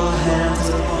place your hands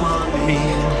upon me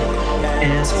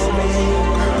and say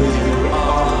who you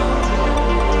are.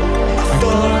 I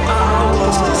thought I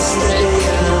was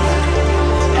mistaken,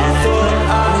 and I thought I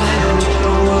heard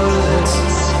your words.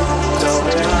 Tell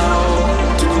me how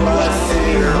do I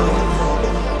feel?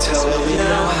 Tell me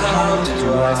now how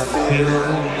do I feel?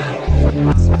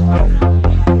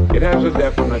 It has a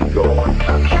definite goal.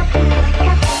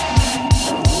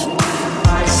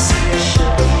 I see a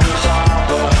ship in the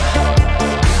harbor.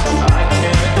 I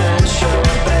can't enter a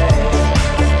bay,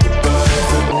 but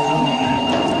it's a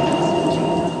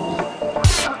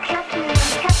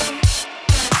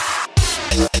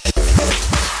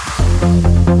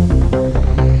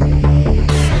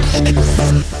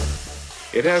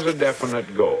It has a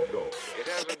definite goal.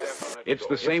 It's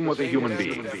the same with a human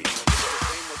being.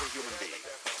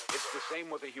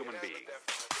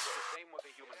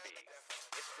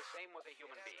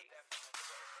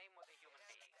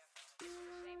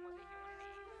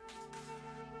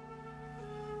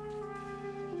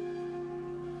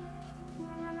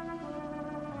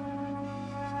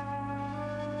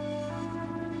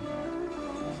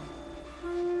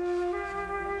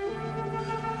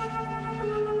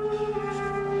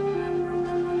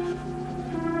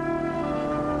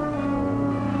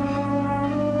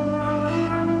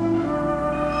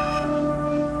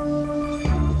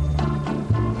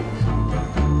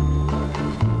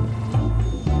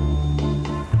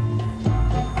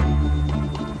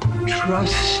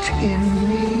 Trust in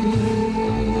me,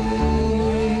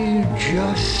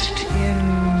 just in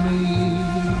me.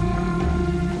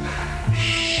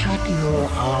 Shut your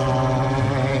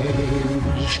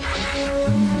eyes.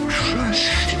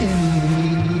 Trust in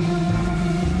me.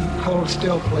 Hold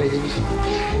still, please.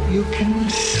 You can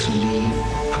sleep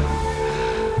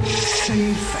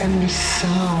safe and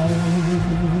sound,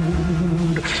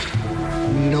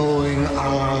 knowing I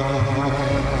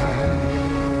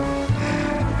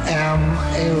am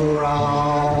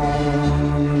around.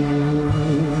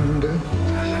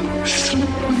 Slip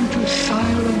into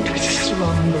silent sleep.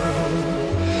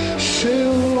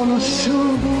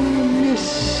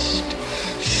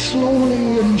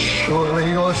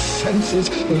 senses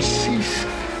will cease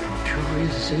to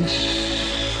resist.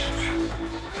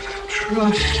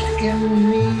 Trust in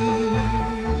me,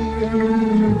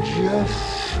 and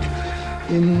just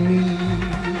in me.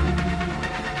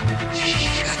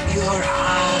 Shut your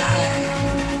eyes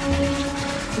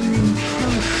and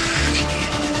trust.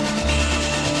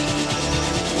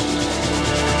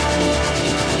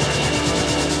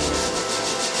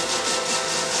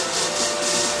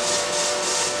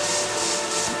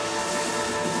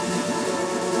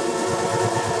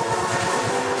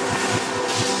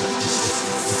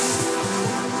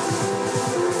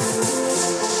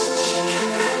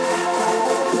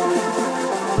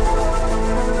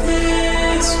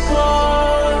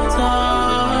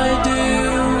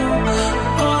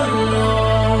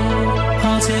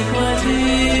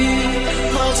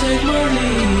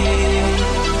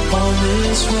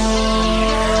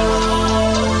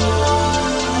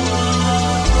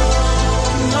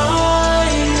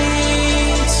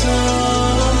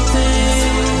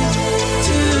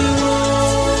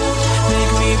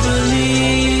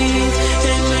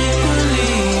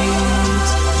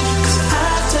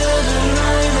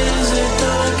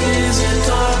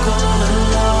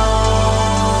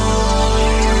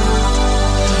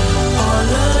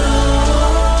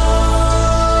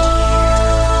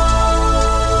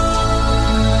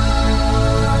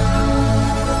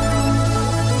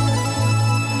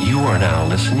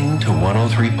 Listening to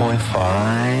 103.5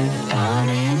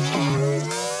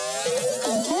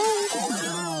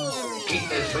 Keep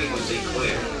that frequency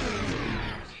clear.